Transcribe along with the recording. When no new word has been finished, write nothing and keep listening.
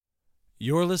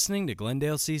You're listening to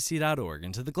GlendaleCC.org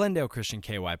and to the Glendale Christian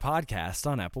KY podcast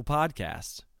on Apple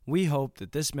Podcasts. We hope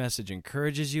that this message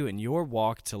encourages you in your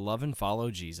walk to love and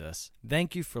follow Jesus.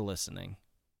 Thank you for listening.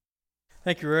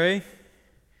 Thank you, Ray.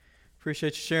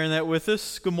 Appreciate you sharing that with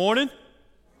us. Good morning.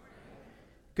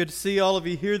 Good to see all of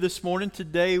you here this morning.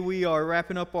 Today we are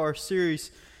wrapping up our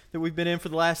series that we've been in for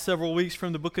the last several weeks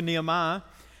from the book of Nehemiah.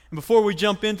 And before we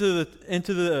jump into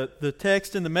the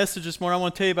text and the message this morning, I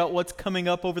want to tell you about what's coming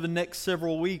up over the next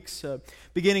several weeks.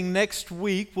 Beginning next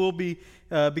week, we'll be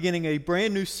beginning a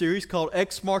brand new series called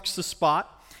X Marks the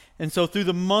Spot. And so through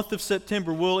the month of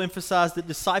September, we'll emphasize that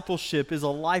discipleship is a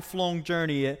lifelong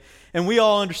journey. And we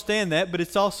all understand that, but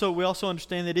we also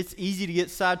understand that it's easy to get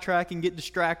sidetracked and get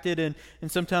distracted and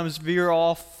sometimes veer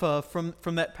off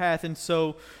from that path. And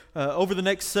so over the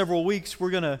next several weeks,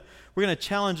 we're going to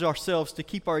challenge ourselves to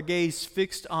keep our gaze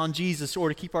fixed on Jesus, or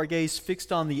to keep our gaze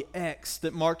fixed on the X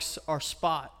that marks our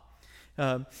spot.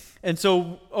 And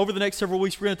so over the next several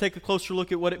weeks, we're going to take a closer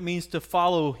look at what it means to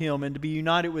follow Him and to be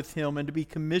united with Him and to be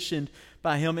commissioned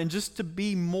by Him and just to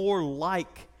be more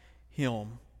like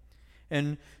Him.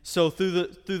 And so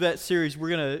through that series,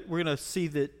 we're gonna see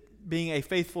that being a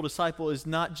faithful disciple is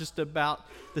not just about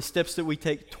the steps that we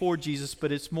take toward Jesus,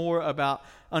 but it's more about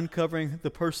uncovering the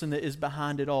person that is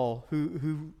behind it all,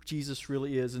 who Jesus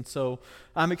really is. And so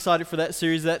I'm excited for that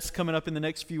series. That's coming up in the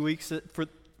next few weeks for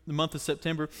the month of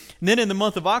September. And then in the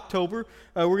month of October,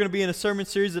 we're going to be in a sermon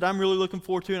series that I'm really looking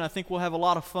forward to, and I think we'll have a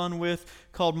lot of fun with,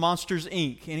 called Monsters,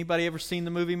 Inc. Anybody ever seen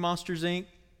the movie Monsters, Inc.?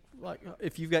 Like,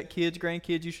 if you've got kids,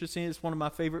 grandkids, you should have seen it. It's one of my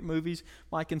favorite movies,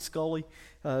 Mike and Scully.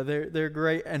 They're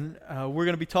great. And we're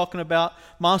going to be talking about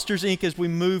Monsters, Inc. as we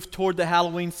move toward the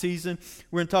Halloween season.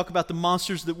 We're going to talk about the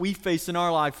monsters that we face in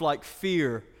our life, like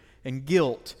fear and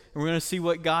guilt. And we're going to see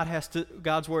what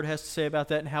God's Word has to say about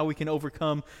that and how we can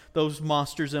overcome those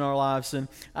monsters in our lives. And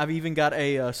I've even got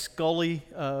a Scully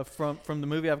from the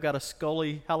movie. I've got a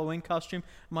Scully Halloween costume.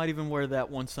 I might even wear that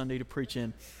one Sunday to preach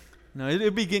in. No,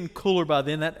 it'll be getting cooler by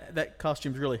then. That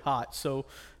costume's really hot, so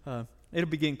it'll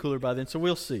be getting cooler by then, so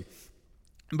we'll see.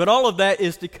 But all of that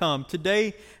is to come.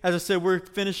 Today, as I said, we're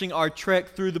finishing our trek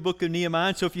through the book of Nehemiah.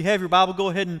 And so if you have your Bible, go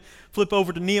ahead and flip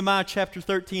over to Nehemiah chapter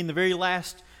 13, the very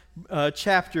last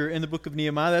chapter in the book of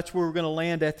Nehemiah. That's where we're going to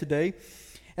land at today.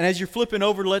 And as you're flipping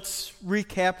over, let's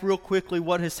recap real quickly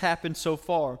what has happened so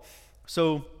far.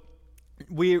 So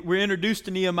we're introduced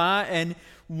to Nehemiah, and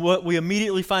what we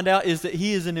immediately find out is that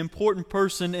he is an important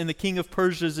person in the king of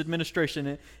Persia's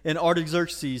administration, in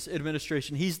Artaxerxes'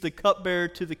 administration. He's the cupbearer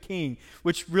to the king,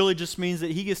 which really just means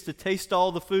that he gets to taste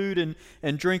all the food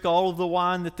and drink all of the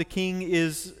wine that the king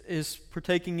is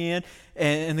partaking in.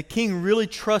 And the king really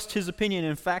trusts his opinion.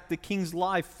 In fact, the king's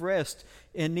life rests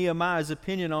in Nehemiah's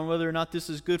opinion on whether or not this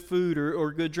is good food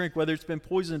or good drink, whether it's been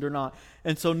poisoned or not.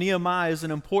 And so Nehemiah is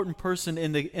an important person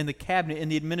in the cabinet, in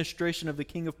the administration of the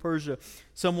king of Persia,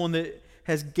 someone that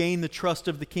has gained the trust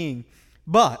of the king.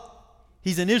 But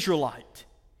he's an Israelite.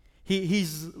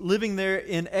 He's living there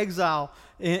in exile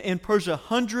in Persia,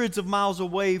 hundreds of miles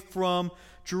away from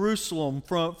Jerusalem,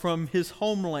 from his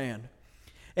homeland.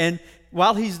 And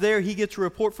while he's there, he gets a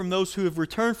report from those who have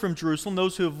returned from Jerusalem,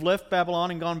 those who have left Babylon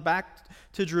and gone back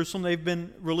to Jerusalem. They've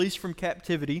been released from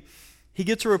captivity. He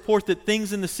gets a report that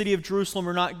things in the city of Jerusalem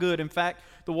are not good. In fact,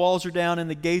 the walls are down and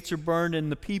the gates are burned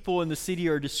and the people in the city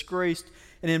are disgraced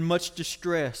and in much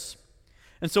distress.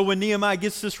 And so when Nehemiah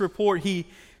gets this report,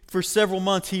 for several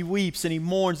months he weeps and he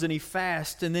mourns and he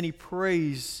fasts and then he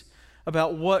prays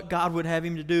about what God would have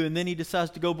him to do. And then he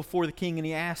decides to go before the king and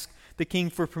he asks the king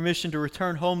for permission to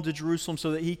return home to Jerusalem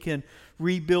so that he can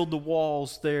rebuild the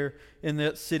walls there in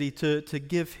that city to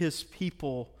give his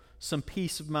people some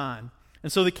peace of mind.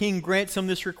 And so the king grants him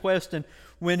this request, and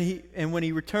when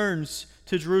he returns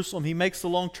to Jerusalem, he makes the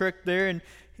long trek there, and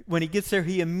when he gets there,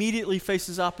 he immediately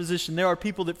faces opposition. There are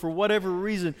people that for whatever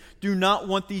reason do not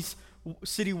want these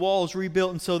city walls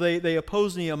rebuilt, and so they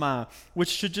oppose Nehemiah, which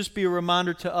should just be a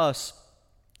reminder to us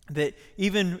that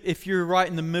even if you're right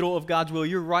in the middle of God's will,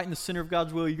 you're right in the center of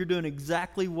God's will, you're doing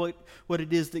exactly what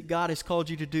it is that God has called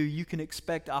you to do, you can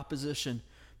expect opposition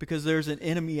because there's an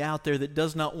enemy out there that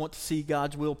does not want to see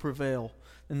God's will prevail,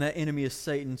 and that enemy is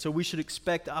Satan. So we should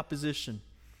expect opposition.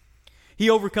 He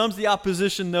overcomes the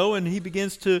opposition, though, and he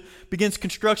begins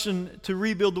construction to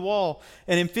rebuild the wall.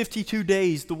 And in 52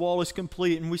 days, the wall is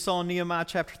complete. And we saw in Nehemiah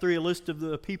chapter 3 a list of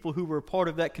the people who were a part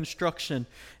of that construction.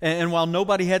 And while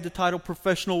nobody had the title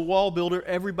professional wall builder,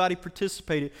 everybody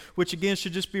participated, which again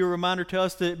should just be a reminder to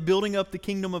us that building up the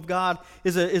kingdom of God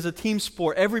is a team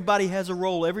sport. Everybody has a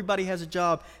role. Everybody has a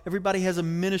job. Everybody has a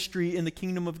ministry in the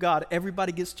kingdom of God.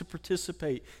 Everybody gets to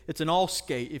participate. It's an all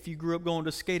skate. If you grew up going to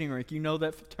a skating rink, you know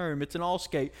that term. It's an all small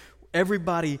scale.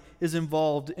 Everybody is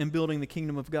involved in building the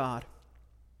kingdom of God.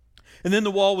 And then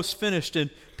the wall was finished, and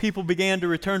people began to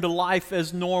return to life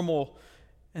as normal.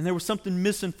 And there was something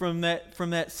missing from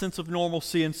that sense of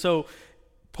normalcy. And so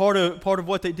part of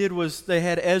what they did was they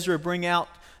had Ezra bring out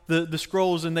the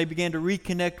scrolls, and they began to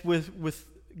reconnect with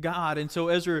God. And so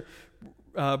Ezra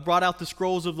brought out the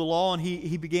scrolls of the law, and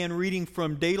he began reading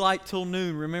from daylight till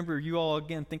noon. Remember, you all,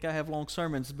 again, think I have long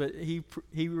sermons, but he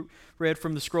read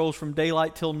from the scrolls from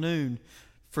daylight till noon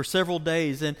for several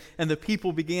days. And the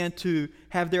people began to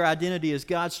have their identity as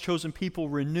God's chosen people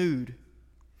renewed.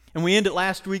 And we ended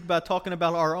last week by talking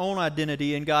about our own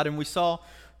identity in God, and we saw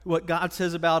what God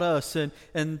says about us.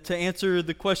 And to answer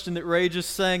the question that Ray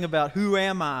just sang about, who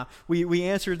am I? We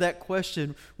answered that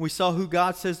question. We saw who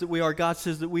God says that we are. God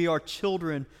says that we are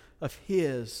children of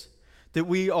His, that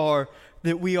we are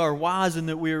wise and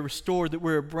that we are restored, that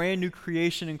we're a brand new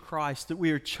creation in Christ, that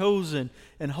we are chosen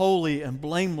and holy and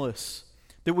blameless,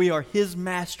 that we are His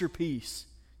masterpiece.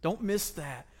 Don't miss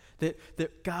that.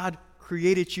 That God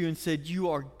created you and said you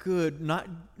are good, not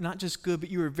just good, but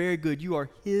you are very good. You are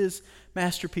His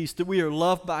masterpiece, that we are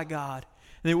loved by God,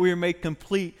 and that we are made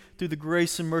complete through the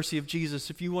grace and mercy of Jesus.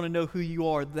 If you want to know who you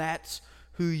are, that's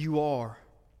who you are.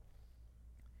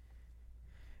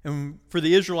 And for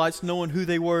the Israelites, knowing who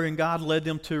they were in God led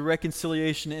them to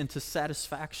reconciliation and to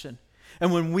satisfaction.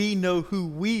 And when we know who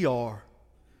we are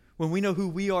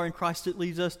in Christ, it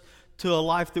leads us to a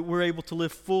life that we're able to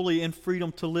live fully in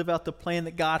freedom, to live out the plan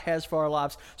that God has for our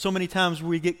lives. So many times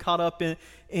we get caught up in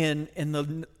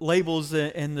the labels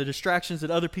and the distractions that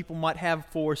other people might have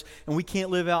for us, and we can't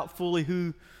live out fully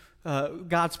who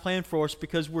God's plan for us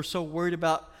because we're so worried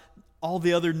about all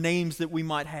the other names that we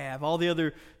might have, all the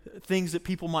other things that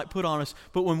people might put on us.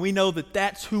 But when we know that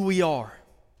that's who we are,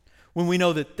 when we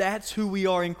know that that's who we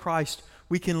are in Christ,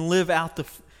 we can live out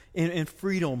in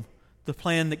freedom the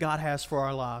plan that God has for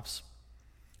our lives.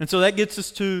 And so that gets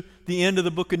us to the end of the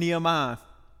book of Nehemiah.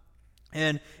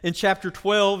 And in chapter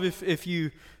 12, if you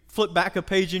flip back a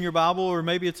page in your Bible, or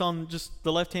maybe it's on just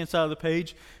the left-hand side of the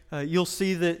page, you'll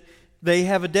see that they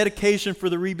have a dedication for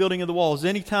the rebuilding of the walls.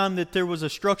 Anytime that there was a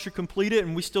structure completed,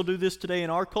 and we still do this today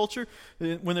in our culture,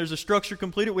 when there's a structure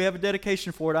completed, we have a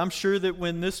dedication for it. I'm sure that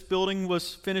when this building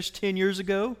was finished 10 years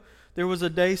ago, there was a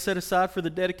day set aside for the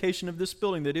dedication of this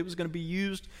building, that it was going to be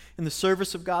used in the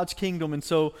service of God's kingdom. And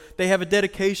so they have a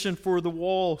dedication for the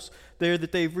walls there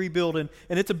that they've rebuilt. And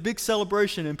it's a big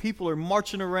celebration, and people are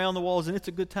marching around the walls, and it's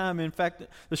a good time. In fact,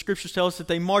 the scriptures tell us that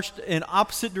they marched in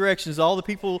opposite directions. All the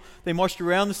people, they marched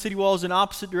around the city walls in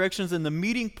opposite directions, and the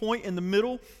meeting point in the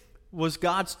middle was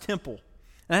God's temple.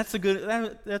 And that's a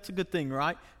good thing,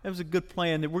 right? That was a good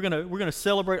plan, that we're gonna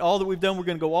celebrate all that we've done. We're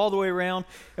gonna go all the way around,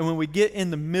 and when we get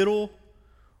in the middle,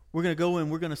 we're gonna go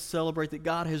and we're gonna celebrate that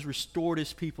God has restored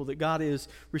His people, that God has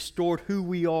restored who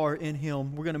we are in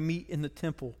Him. We're gonna meet in the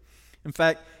temple. In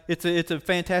fact, it's a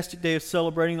fantastic day of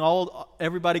celebrating.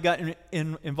 Everybody got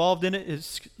involved in it.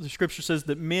 The scripture says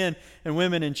that men and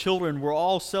women and children were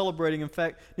all celebrating. In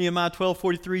fact, Nehemiah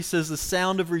 12:43 says the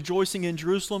sound of rejoicing in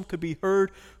Jerusalem could be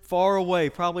heard far away,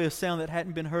 probably a sound that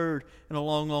hadn't been heard in a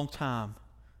long, long time.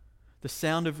 The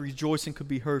sound of rejoicing could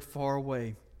be heard far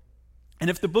away. And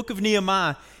if the book of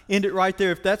Nehemiah ended right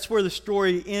there, if that's where the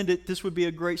story ended, this would be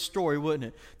a great story, wouldn't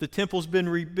it? The temple's been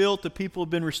rebuilt, the people have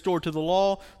been restored to the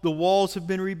law, the walls have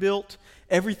been rebuilt,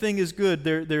 everything is good.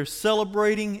 They're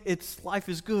celebrating, life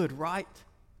is good, right?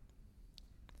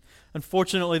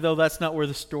 Unfortunately, though, that's not where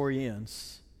the story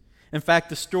ends. In fact,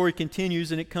 the story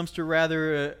continues, and it comes to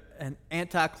rather an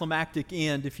anticlimactic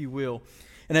end, if you will.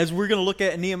 And as we're going to look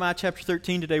at in Nehemiah chapter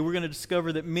 13 today, we're going to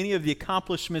discover that many of the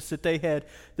accomplishments that they had,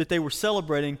 that they were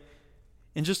celebrating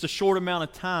in just a short amount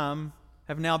of time,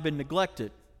 have now been neglected.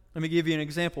 Let me give you an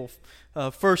example.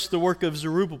 First, the work of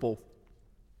Zerubbabel.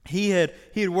 He had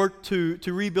worked to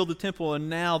rebuild the temple, and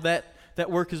now that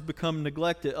work has become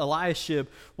neglected. Eliashib,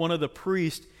 one of the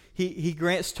priests, he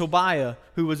grants Tobiah,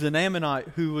 who was an Ammonite,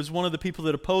 who was one of the people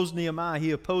that opposed Nehemiah. He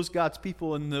opposed God's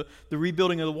people in the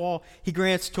rebuilding of the wall. He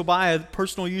grants Tobiah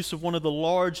personal use of one of the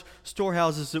large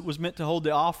storehouses that was meant to hold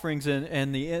the offerings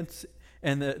and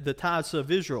the tithes of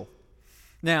Israel.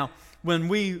 Now, when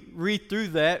we read through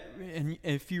that, and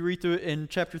if you read through it in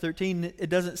chapter 13,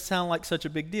 it doesn't sound like such a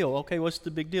big deal. Okay, what's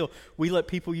the big deal? We let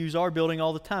people use our building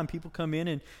all the time. People come in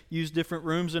and use different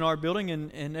rooms in our building,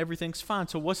 and everything's fine.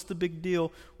 So what's the big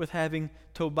deal with having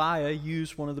Tobiah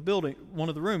use one of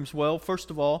the rooms? Well, first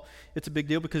of all, it's a big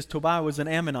deal because Tobiah was an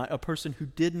Ammonite, a person who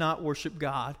did not worship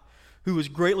God, who was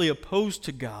greatly opposed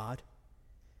to God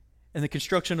and the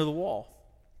construction of the wall.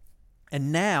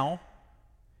 And now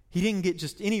He didn't get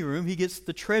just any room. He gets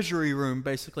the treasury room,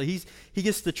 basically. He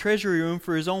gets the treasury room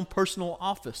for his own personal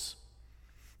office.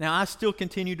 Now, I still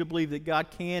continue to believe that God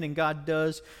can and God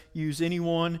does use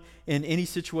anyone in any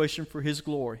situation for His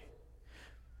glory.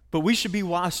 But we should be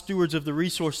wise stewards of the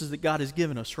resources that God has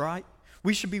given us, right?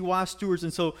 We should be wise stewards.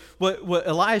 And so what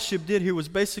Eliashib did here was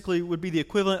basically would be the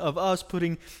equivalent of us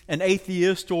putting an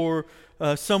atheist or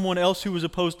someone else who was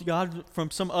opposed to God from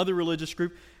some other religious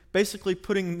group, basically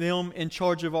putting them in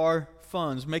charge of our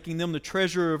funds, making them the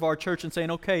treasurer of our church and saying,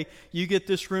 okay, you get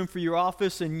this room for your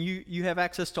office and you have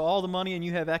access to all the money and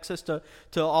you have access to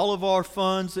all of our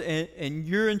funds and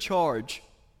you're in charge.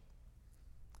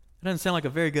 It doesn't sound like a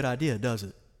very good idea, does it?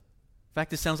 In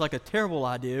fact, it sounds like a terrible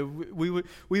idea. We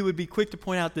would be quick to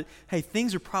point out that, hey,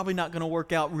 things are probably not going to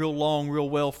work out real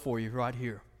well for you right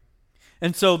here.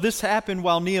 And so this happened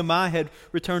while Nehemiah had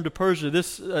returned to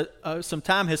Persia. Some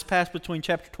time has passed between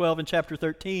chapter 12 and chapter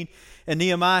 13, and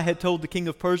Nehemiah had told the king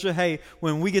of Persia, hey,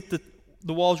 when we get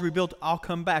the walls rebuilt, I'll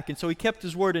come back. And so he kept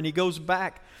his word, and he goes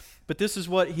back. But this is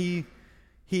what he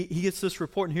gets this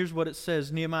report, and here's what it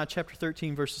says, Nehemiah chapter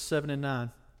 13, verses 7 and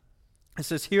 9. It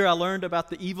says, here I learned about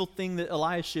the evil thing that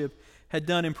Eliashib had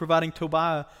done in providing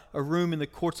Tobiah a room in the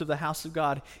courts of the house of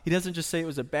God. He doesn't just say it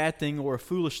was a bad thing or a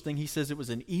foolish thing. He says it was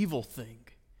an evil thing.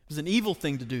 It was an evil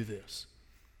thing to do this.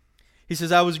 He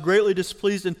says, I was greatly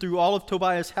displeased and threw all of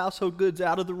Tobiah's household goods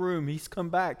out of the room. He's come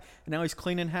back and now he's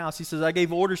cleaning house. He says, I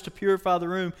gave orders to purify the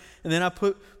room and then I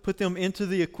put them into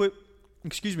the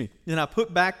then I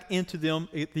put back into them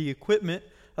the equipment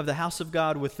of the house of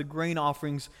God with the grain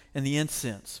offerings and the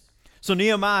incense. So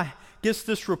Nehemiah gets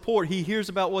this report. He hears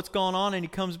about what's going on and he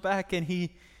comes back and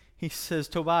he says,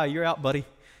 Tobiah, you're out, buddy.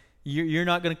 You're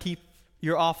not going to keep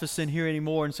your office in here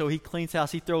anymore. And so he cleans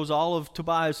house. He throws all of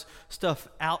Tobiah's stuff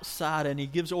outside and he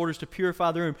gives orders to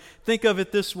purify the room. Think of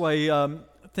it this way.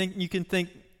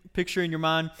 Picture in your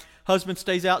mind, husband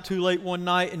stays out too late one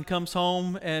night and comes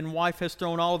home and wife has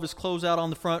thrown all of his clothes out on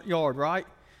the front yard, right?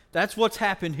 That's what's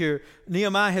happened here.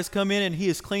 Nehemiah has come in and he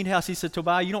has cleaned house. He said,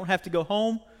 Tobiah, you don't have to go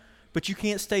home, but you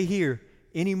can't stay here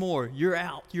anymore. You're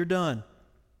out. You're done.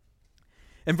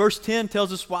 And verse 10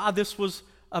 tells us why this was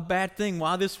a bad thing,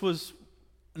 why this was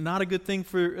not a good thing,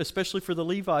 especially for the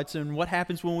Levites, and what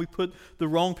happens when we put the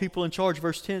wrong people in charge.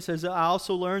 Verse 10 says, I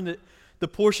also learned that the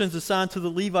portions assigned to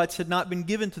the Levites had not been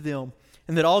given to them,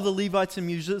 and that all the Levites and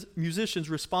musicians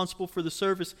responsible for the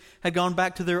service had gone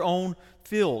back to their own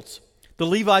fields. The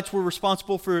Levites were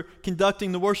responsible for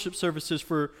conducting the worship services,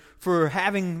 for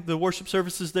having the worship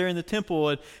services there in the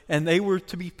temple, and they were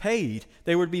to be paid.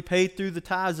 They were to be paid through the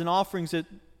tithes and offerings and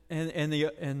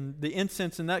the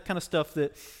incense and that kind of stuff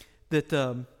that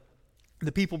the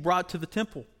people brought to the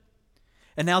temple.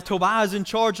 And now Tobiah is in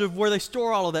charge of where they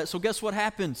store all of that. So guess what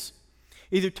happens?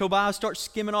 Either Tobiah starts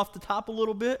skimming off the top a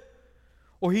little bit,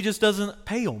 or he just doesn't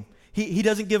pay them. He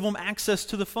doesn't give them access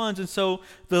to the funds, and so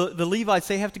the Levites,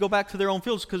 they have to go back to their own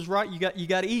fields because, right, you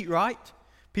got to eat, right?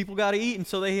 People got to eat, and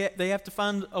so they have to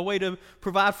find a way to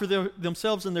provide for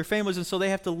themselves and their families, and so they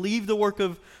have to leave the work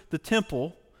of the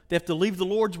temple. They have to leave the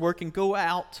Lord's work and go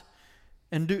out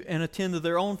and attend to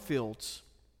their own fields.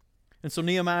 And so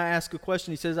Nehemiah asks a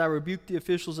question. He says, I rebuked the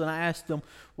officials and I asked them,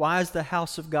 why is the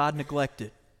house of God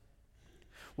neglected?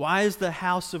 Why is the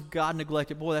house of God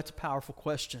neglected? Boy, that's a powerful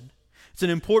question. It's an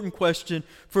important question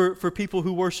for people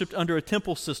who worshiped under a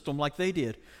temple system like they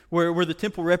did, where the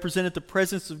temple represented the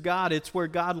presence of God. It's where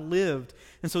God lived.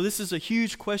 And so this is a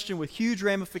huge question with huge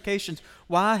ramifications.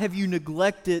 Why have you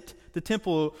neglected the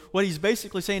temple? What he's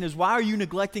basically saying is, why are you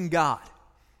neglecting God?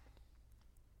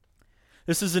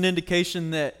 This is an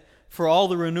indication that for all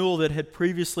the renewal that had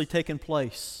previously taken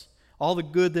place, all the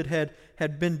good that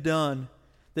had been done,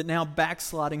 that now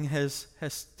backsliding has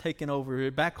taken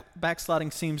over.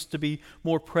 Backsliding seems to be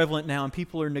more prevalent now, and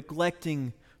people are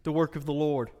neglecting the work of the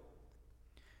Lord.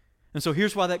 And so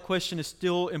here's why that question is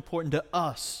still important to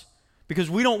us. Because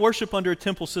we don't worship under a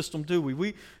temple system, do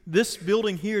we? This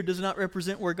building here does not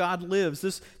represent where God lives.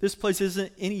 This place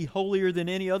isn't any holier than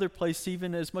any other place,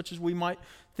 even as much as we might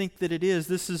think that it is.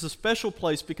 This is a special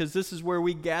place because this is where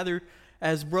we gather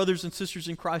as brothers and sisters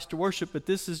in Christ to worship, but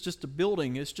this is just a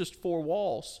building. It's just four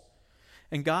walls.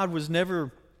 And God was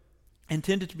never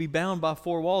intended to be bound by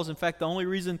four walls. In fact, the only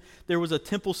reason there was a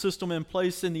temple system in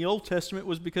place in the Old Testament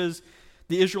was because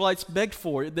the Israelites begged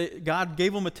for it. God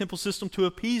gave them a temple system to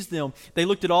appease them. They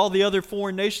looked at all the other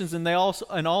foreign nations and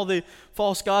all the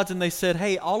false gods, and they said,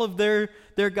 hey, all of their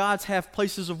gods have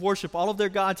places of worship. All of their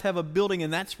gods have a building,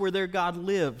 and that's where their God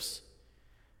lives.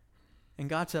 And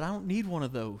God said, I don't need one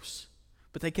of those.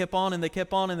 But they kept on and they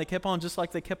kept on and they kept on, just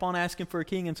like they kept on asking for a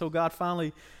king. And so God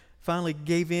finally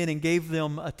gave in and gave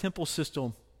them a temple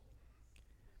system.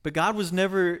 But God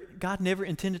never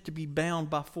intended to be bound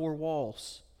by four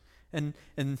walls. And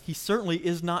he certainly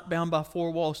is not bound by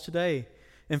four walls today.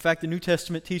 In fact, the New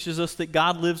Testament teaches us that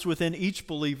God lives within each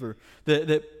believer.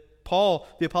 That Paul,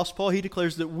 the Apostle Paul, he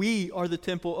declares that we are the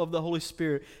temple of the Holy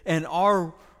Spirit. And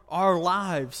our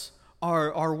lives,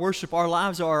 our worship, our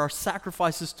lives are our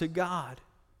sacrifices to God.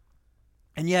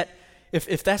 And yet,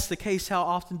 if that's the case, how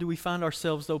often do we find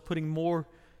ourselves, though, putting more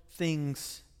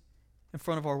things in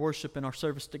front of our worship and our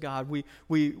service to God?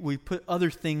 We put other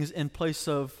things in place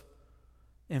of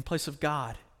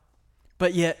God.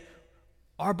 But yet,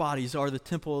 our bodies are the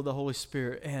temple of the Holy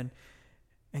Spirit, and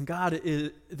God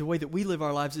is, the way that we live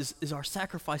our lives is our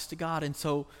sacrifice to God. And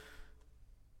so,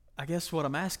 I guess what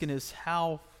I'm asking is,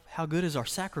 how good is our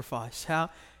sacrifice? How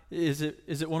is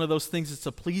it one of those things that's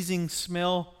a pleasing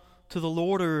smell to the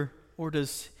Lord, or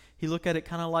does he look at it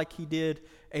kind of like he did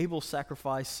Abel's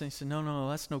sacrifice and say, no,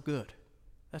 that's no good.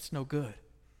 That's no good.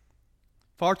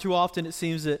 Far too often it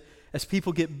seems that as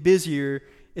people get busier,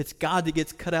 it's God that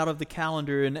gets cut out of the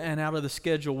calendar and out of the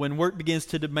schedule. When work begins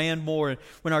to demand more, and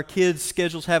when our kids'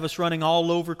 schedules have us running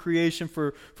all over creation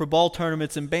for ball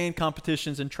tournaments and band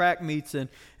competitions and track meets and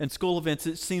school events,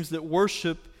 it seems that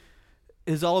worship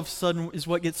is all of a sudden is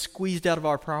what gets squeezed out of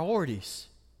our priorities.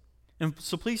 And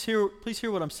so please hear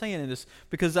what I'm saying in this,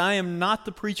 because I am not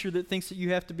the preacher that thinks that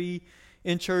you have to be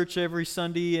in church every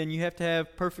Sunday and you have to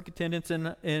have perfect attendance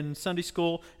in Sunday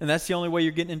school, and that's the only way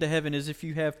you're getting into heaven is if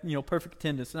you have perfect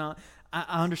attendance. Now,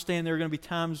 I understand there are going to be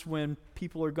times when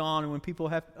people are gone and when people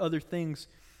have other things.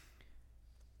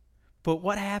 But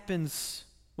what happens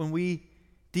when we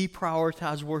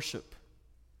deprioritize worship?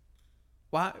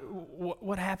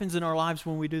 What happens in our lives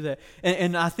when we do that?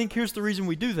 And I think here's the reason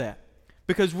we do that.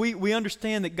 Because we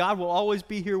understand that God will always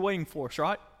be here waiting for us,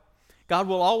 right? God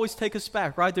will always take us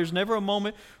back, right? There's never a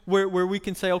moment where we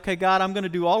can say, okay, God, I'm going to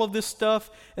do all of this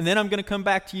stuff, and then I'm going to come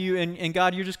back to you, and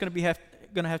God, you're just going to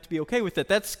have to be okay with that.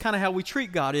 That's kind of how we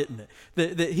treat God, isn't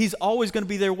it? That He's always going to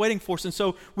be there waiting for us, and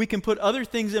so we can put other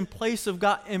things in place of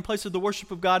God, in place of the worship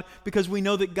of God, because we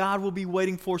know that God will be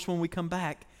waiting for us when we come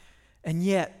back. And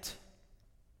yet,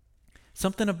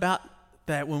 something about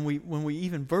that when we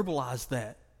even verbalize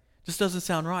that just doesn't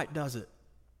sound right, does it?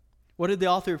 What did the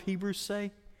author of Hebrews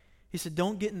say? He said,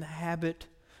 don't get in the habit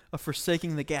of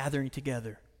forsaking the gathering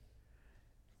together.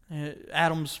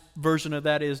 Adam's version of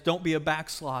that is, don't be a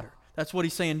backslider. That's what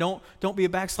he's saying. Don't be a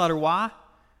backslider. Why?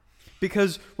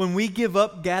 Because when we give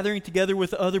up gathering together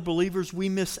with other believers, we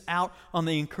miss out on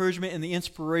the encouragement and the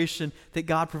inspiration that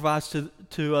God provides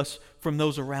to us from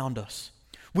those around us.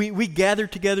 We gather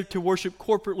together to worship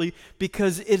corporately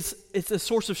because it's a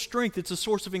source of strength. It's a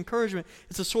source of encouragement.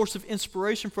 It's a source of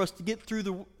inspiration for us to get through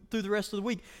the rest of the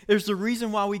week. There's the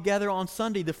reason why we gather on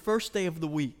Sunday, the first day of the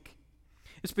week.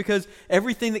 It's because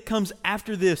everything that comes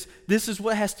after this is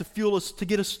what has to fuel us to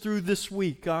get us through this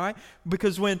week, all right?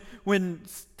 Because when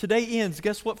today ends,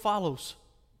 guess what follows?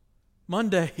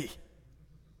 Monday.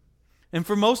 And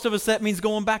for most of us, that means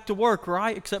going back to work,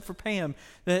 right? Except for Pam.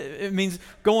 It means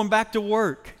going back to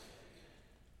work.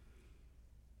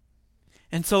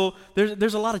 And so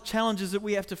there's a lot of challenges that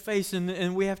we have to face and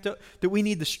that we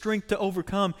need the strength to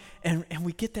overcome. And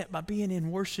we get that by being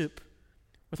in worship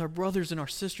with our brothers and our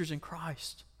sisters in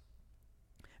Christ.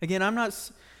 Again, I'm not,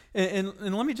 and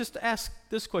let me just ask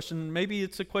this question. Maybe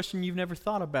it's a question you've never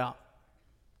thought about.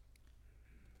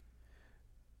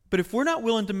 But if we're not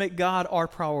willing to make God our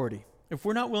priority, if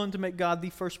we're not willing to make God the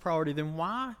first priority, then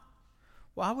why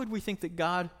would we think that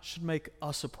God should make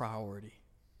us a priority?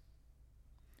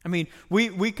 I mean,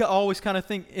 we always kind of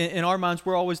think in our minds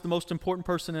we're always the most important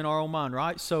person in our own mind,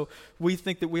 right? So we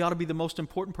think that we ought to be the most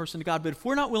important person to God. But if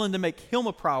we're not willing to make Him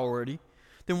a priority,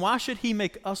 then why should He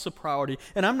make us a priority?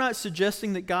 And I'm not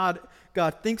suggesting that God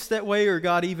thinks that way or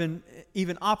God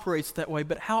even operates that way,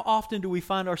 but how often do we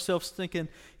find ourselves thinking,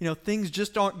 things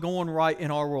just aren't going right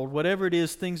in our world. Whatever it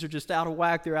is, things are just out of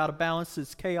whack, they're out of balance,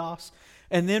 it's chaos.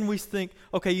 And then we think,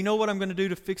 okay, you know what I'm going to do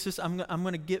to fix this? I'm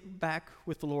going to get back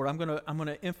with the Lord. I'm going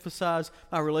to emphasize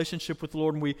my relationship with the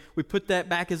Lord, and we put that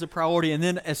back as a priority. And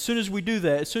then as soon as we do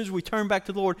that, as soon as we turn back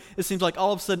to the Lord, it seems like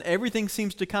all of a sudden everything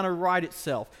seems to kind of right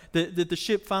itself, that the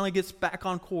ship finally gets back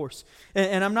on course.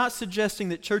 And I'm not suggesting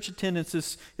that church attendance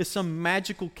is some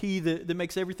magical key that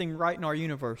makes everything right in our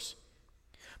universe.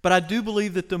 But I do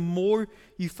believe that the more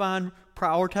you find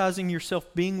prioritizing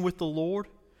yourself being with the Lord,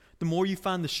 the more you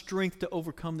find the strength to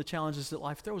overcome the challenges that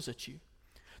life throws at you.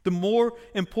 The more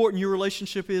important your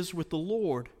relationship is with the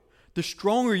Lord, the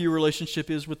stronger your relationship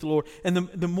is with the Lord, and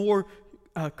the more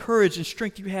courage and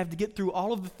strength you have to get through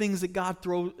all of the things that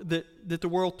that the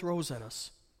world throws at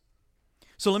us.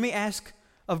 So let me ask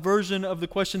a version of the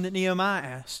question that Nehemiah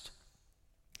asked.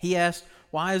 He asked,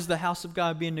 why is the house of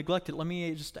God being neglected? Let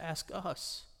me just ask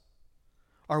us.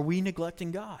 Are we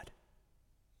neglecting God?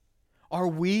 Are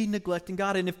we neglecting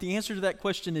God? And if the answer to that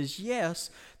question is yes,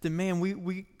 then man,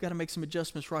 we got to make some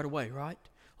adjustments right away, right?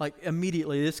 Like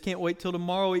immediately. This can't wait till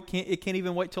tomorrow. It can't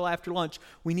even wait till after lunch.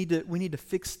 We need to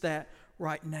fix that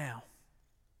right now.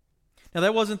 Now,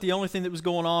 that wasn't the only thing that was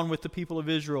going on with the people of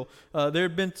Israel.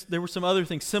 There were some other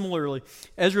things. Similarly,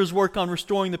 Ezra's work on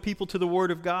restoring the people to the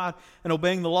Word of God and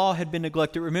obeying the law had been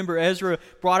neglected. Remember, Ezra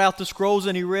brought out the scrolls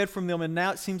and he read from them, and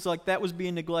now it seems like that was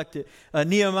being neglected.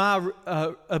 Nehemiah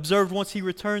observed once he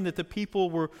returned that the people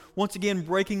were once again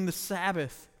breaking the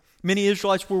Sabbath. Many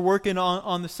Israelites were working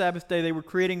on the Sabbath day. They were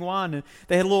creating wine, and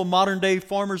they had a little modern-day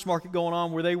farmers market going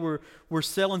on where they were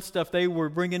selling stuff. They were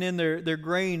bringing in their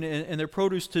grain and their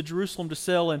produce to Jerusalem to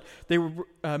sell, and they were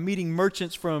meeting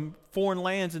merchants from foreign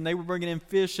lands, and they were bringing in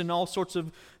fish and all sorts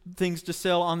of things to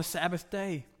sell on the Sabbath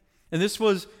day. And this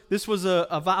was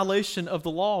a violation of the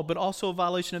law, but also a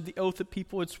violation of the oath that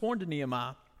people had sworn to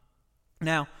Nehemiah.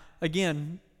 Now,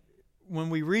 again, when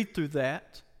we read through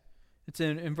that, it's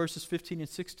in verses 15 and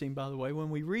 16, by the way. When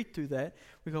we read through that,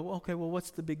 we go, okay, well,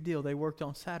 what's the big deal? They worked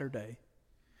on Saturday.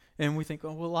 And we think,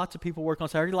 oh, well, lots of people work on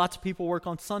Saturday. Lots of people work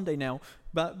on Sunday now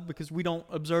because we don't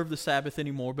observe the Sabbath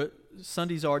anymore. But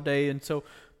Sunday's our day, and so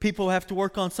people have to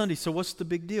work on Sunday. So what's the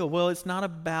big deal? Well, it's not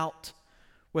about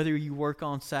whether you work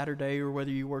on Saturday or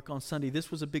whether you work on Sunday.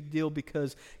 This was a big deal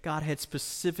because God had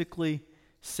specifically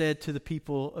said to the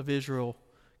people of Israel,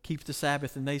 keep the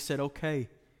Sabbath. And they said, okay.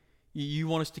 You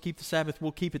want us to keep the Sabbath,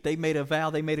 we'll keep it. They made a vow,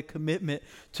 they made a commitment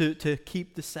to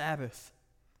keep the Sabbath.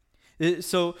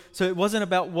 So it wasn't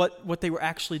about what they were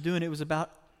actually doing. It was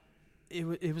about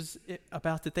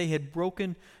that they had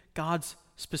broken God's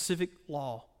specific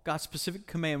law, God's specific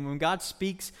command. When God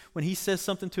speaks, when He says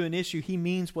something to an issue, He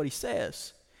means what He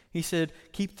says. He said,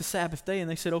 keep the Sabbath day. And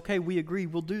they said, okay, we agree,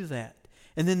 we'll do that.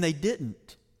 And then they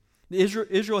didn't.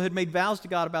 Israel had made vows to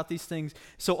God about these things.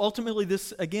 So ultimately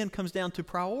this, again, comes down to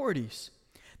priorities.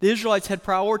 The Israelites had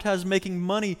prioritized making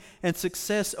money and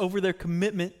success over their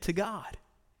commitment to God.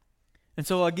 And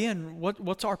so again,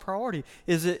 what's our priority?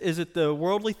 Is it the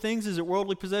worldly things? Is it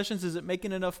worldly possessions? Is it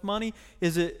making enough money?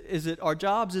 Is it our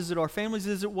jobs? Is it our families?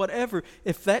 Is it whatever?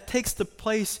 If that takes the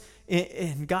place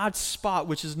in God's spot,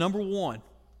 which is number one,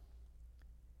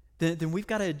 then we've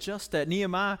got to adjust that.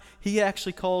 Nehemiah, he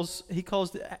calls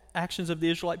the actions of the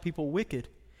Israelite people wicked.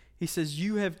 He says,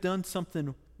 you have done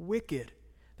something wicked.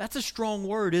 That's a strong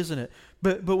word, isn't it?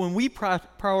 But when we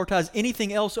prioritize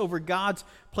anything else over God's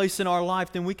place in our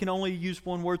life, then we can only use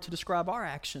one word to describe our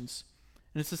actions.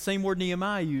 And it's the same word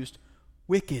Nehemiah used,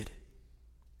 wicked.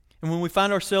 And when we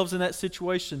find ourselves in that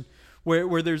situation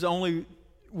where there's only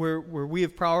where we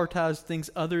have prioritized things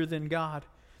other than God,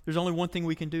 there's only one thing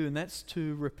we can do, and that's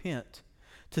to repent,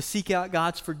 to seek out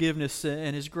God's forgiveness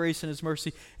and His grace and His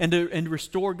mercy, and to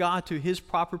restore God to His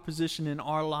proper position in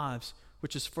our lives,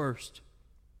 which is first.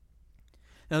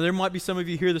 Now, there might be some of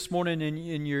you here this morning,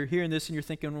 and you're hearing this, and you're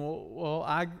thinking,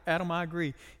 Adam, I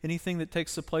agree. Anything that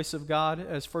takes the place of God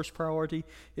as first priority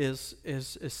is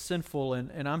sinful,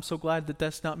 and I'm so glad that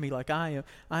that's not me. Like I am.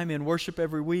 I'm in worship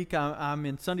every week. I'm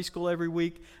in Sunday school every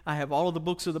week. I have all of the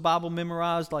books of the Bible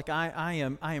memorized. Like I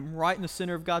am right in the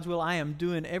center of God's will. I am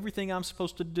doing everything I'm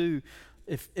supposed to do.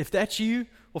 If that's you,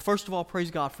 well, first of all,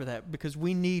 praise God for that, because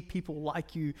we need people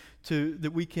like you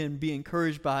that we can be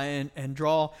encouraged by and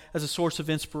draw as a source of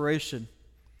inspiration.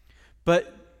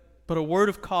 But a word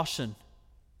of caution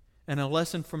and a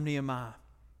lesson from Nehemiah.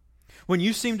 When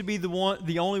you seem to be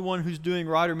the only one who's doing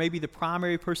right, or maybe the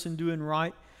primary person doing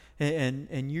right,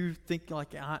 and you think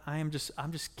like I'm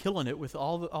just killing it with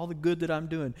all the good that I'm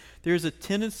doing, there's a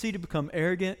tendency to become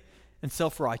arrogant and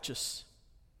self-righteous.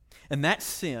 And that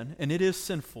sin, and it is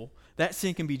sinful, that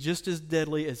sin can be just as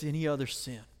deadly as any other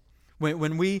sin.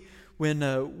 When we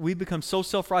become so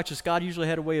self-righteous, God usually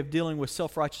had a way of dealing with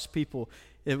self-righteous people.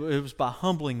 It was by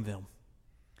humbling them.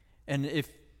 And if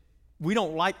we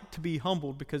don't like to be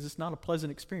humbled because it's not a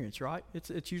pleasant experience, right?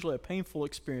 It's usually a painful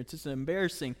experience. It's an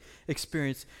embarrassing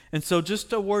experience. And so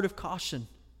just a word of caution.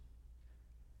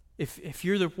 If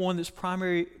you're the one that's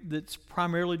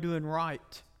primarily doing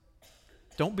right,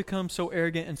 don't become so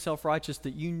arrogant and self-righteous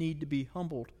that you need to be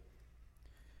humbled.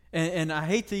 And I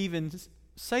hate to even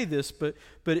say this, but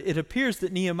it appears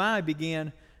that Nehemiah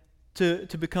began to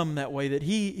become that way, that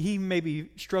he maybe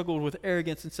struggled with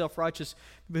arrogance and self-righteous,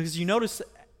 because you notice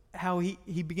how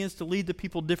he begins to lead the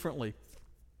people differently.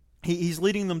 He's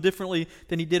leading them differently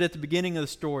than he did at the beginning of the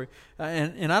story.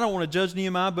 And I don't want to judge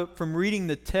Nehemiah, but from reading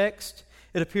the text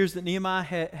it appears that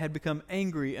Nehemiah had become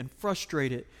angry and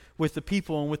frustrated with the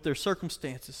people and with their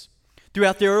circumstances.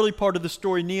 Throughout the early part of the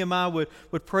story, Nehemiah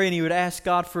would pray and he would ask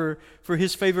God for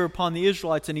his favor upon the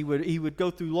Israelites, and he would go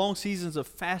through long seasons of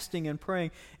fasting and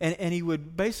praying, and he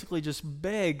would basically just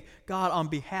beg God on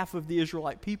behalf of the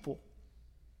Israelite people.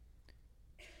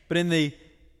 But in the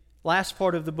last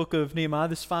part of the book of Nehemiah,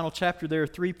 this final chapter, there are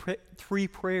three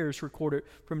prayers recorded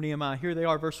from Nehemiah. Here they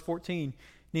are, verse 14.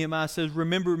 Nehemiah says,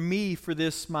 "Remember me for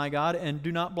this, my God, and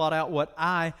do not blot out what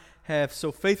I have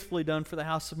so faithfully done for the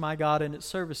house of my God and its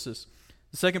services."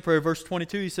 The second prayer, verse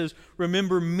 22, he says,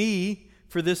 "Remember me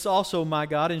for this also, my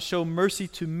God, and show mercy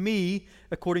to me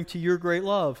according to your great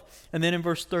love." And then in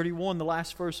verse 31, the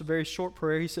last verse, a very short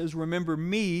prayer, he says, "Remember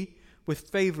me with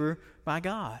favor, my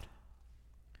God."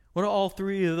 What do all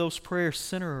three of those prayers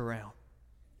center around?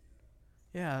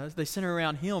 Yeah, they center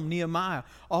around him, Nehemiah.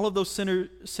 All of those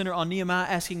center on Nehemiah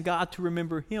asking God to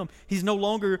remember him. He's no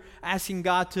longer asking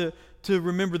God to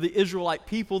remember the Israelite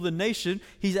people, the nation.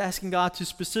 He's asking God to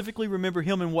specifically remember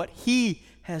him and what he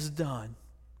has done.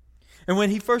 And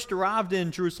when he first arrived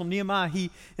in Jerusalem, Nehemiah,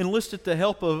 he enlisted the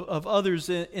help of others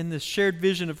in the shared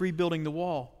vision of rebuilding the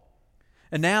wall.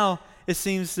 And now it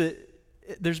seems that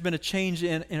there's been a change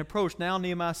in approach. Now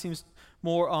Nehemiah seems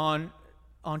more on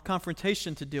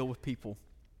confrontation to deal with people.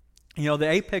 You know, the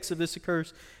apex of this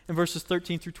occurs in verses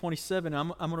 13 through 27.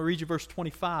 I'm going to read you verse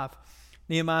 25.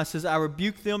 Nehemiah says, "I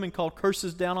rebuked them and called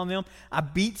curses down on them. I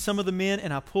beat some of the men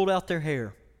and I pulled out their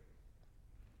hair."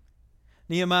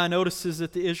 Nehemiah notices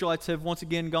that the Israelites have once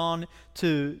again gone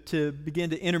to begin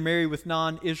to intermarry with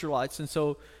non-Israelites. And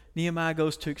so Nehemiah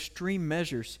goes to extreme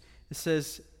measures. It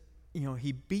says, you know,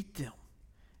 he beat them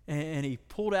and he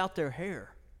pulled out their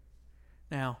hair.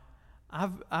 Now,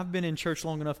 I've been in church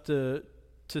long enough to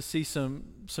see some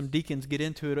deacons get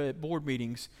into it at board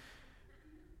meetings,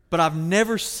 but I've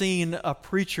never seen a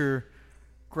preacher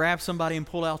grab somebody and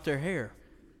pull out their hair.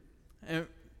 And,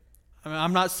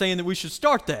 I'm not saying that we should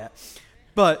start that,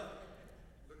 but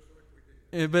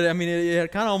I mean,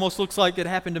 it kind of almost looks like it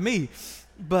happened to me.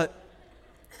 But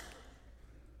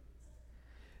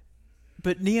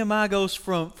Nehemiah goes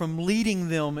from leading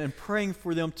them and praying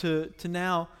for them to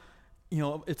now, you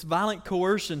know, it's violent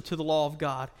coercion to the law of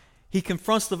God. He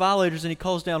confronts the violators and he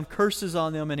calls down curses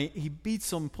on them, and he beats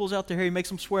them, pulls out their hair, he makes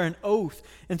them swear an oath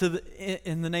in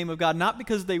the name of God, not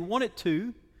because they wanted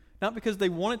to, not because they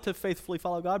wanted to faithfully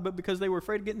follow God, but because they were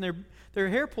afraid of getting their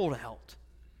hair pulled out.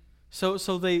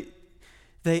 So they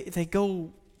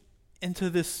go into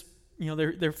this, you know,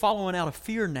 they're following out of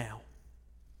fear now.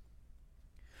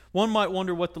 One might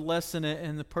wonder what the lesson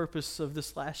and the purpose of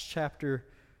this last chapter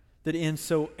that ends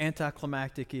so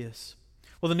anticlimactic is.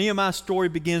 Well, the Nehemiah story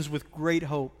begins with great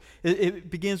hope. It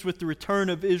begins with the return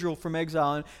of Israel from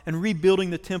exile and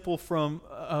rebuilding the temple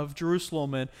of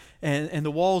Jerusalem and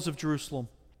the walls of Jerusalem.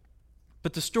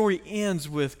 But the story ends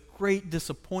with great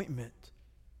disappointment.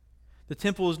 The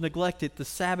temple is neglected, the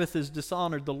Sabbath is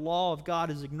dishonored, the law of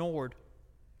God is ignored.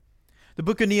 The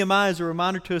book of Nehemiah is a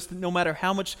reminder to us that no matter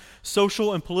how much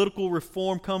social and political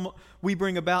reform we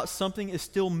bring about, something is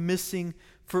still missing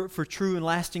for true and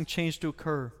lasting change to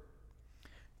occur.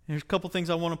 There's a couple things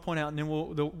I want to point out, and then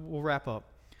we'll wrap up.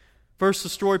 First, the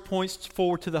story points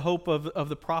forward to the hope of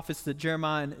the prophets that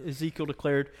Jeremiah and Ezekiel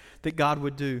declared that God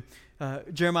would do.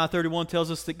 Jeremiah 31 tells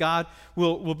us that God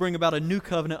will bring about a new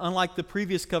covenant, unlike the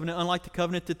previous covenant, unlike the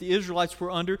covenant that the Israelites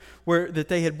were under, that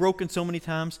they had broken so many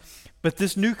times. But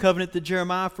this new covenant that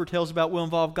Jeremiah foretells about will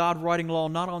involve God writing law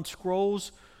not on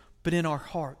scrolls, but in our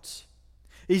hearts.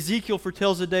 Ezekiel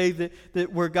foretells a day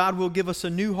that where God will give us a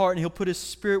new heart and He'll put His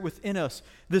Spirit within us.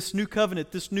 This new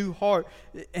covenant, this new heart,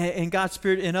 and God's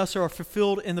Spirit in us are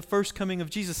fulfilled in the first coming of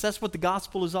Jesus. That's what the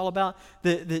gospel is all about,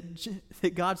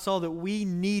 that God saw that we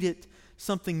needed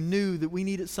something new, that we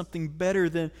needed something better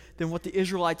than what the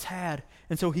Israelites had.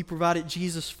 And so He provided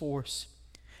Jesus for us.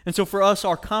 And so for us,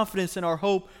 our confidence and our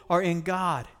hope are in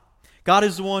God. God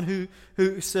is the one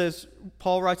who says,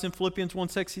 Paul writes in Philippians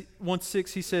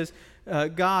 1:6, he says,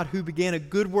 God who began a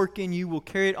good work in you will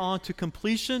carry it on to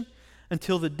completion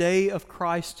until the day of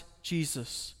Christ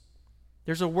Jesus.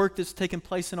 There's a work that's taken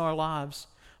place in our lives,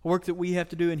 a work that we have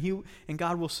to do, and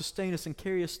God will sustain us and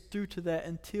carry us through to that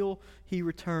until He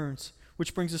returns.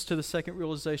 Which brings us to the second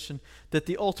realization, that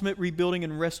the ultimate rebuilding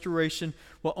and restoration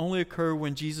will only occur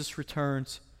when Jesus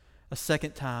returns a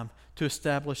second time to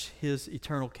establish His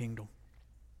eternal kingdom.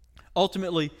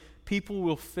 Ultimately, people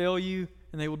will fail you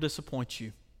and they will disappoint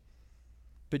you.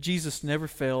 But Jesus never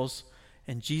fails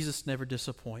and Jesus never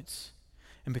disappoints.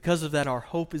 And because of that, our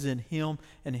hope is in Him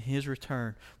and in His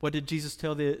return. What did Jesus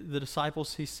tell the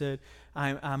disciples? He said,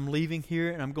 I'm leaving here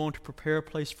and I'm going to prepare a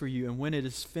place for you. And when it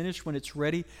is finished, when it's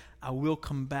ready, I will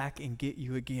come back and get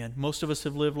you again. Most of us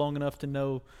have lived long enough to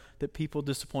know that people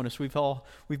disappoint us. We've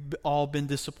all been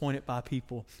disappointed by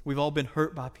people. We've all been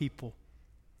hurt by people.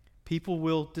 People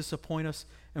will disappoint us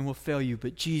and will fail you.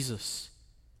 But Jesus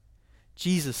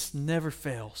never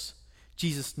fails.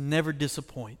 Jesus never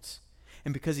disappoints.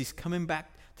 And because He's coming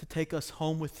back to take us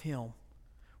home with Him,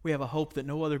 we have a hope that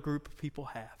no other group of people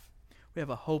have. We have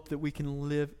a hope that we can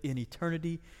live in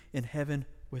eternity in heaven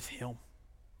with Him.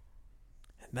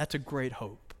 And that's a great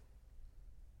hope.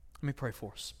 Let me pray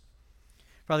for us.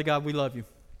 Father God, we love You.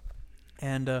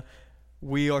 And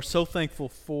we are so thankful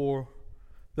for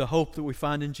the hope that we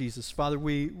find in Jesus. Father,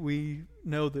 we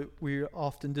know that we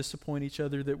often disappoint each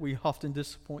other, that we often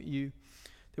disappoint You,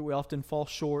 that we often fall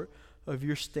short of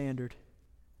Your standard.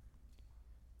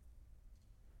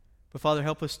 But Father,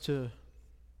 help us just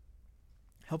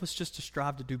to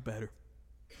strive to do better,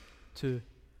 to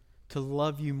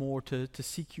love You more, to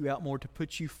seek You out more, to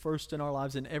put You first in our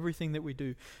lives in everything that we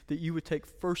do, that You would take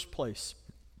first place,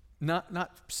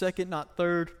 not second, not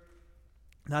third,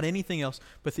 not anything else,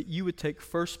 but that You would take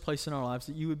first place in our lives,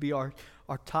 that You would be our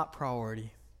top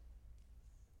priority.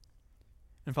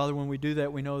 And Father, when we do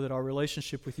that, we know that our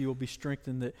relationship with You will be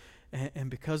strengthened, and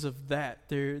because of that,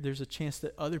 there's a chance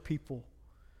that other people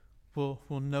will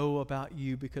know about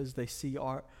You because they see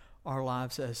our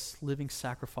lives as living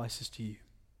sacrifices to You.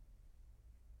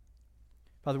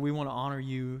 Father, we want to honor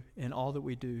You in all that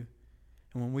we do.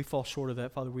 And when we fall short of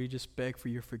that, Father, we just beg for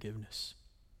Your forgiveness.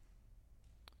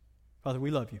 Father, we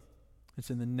love You. It's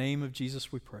in the name of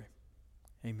Jesus we pray.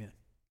 Amen.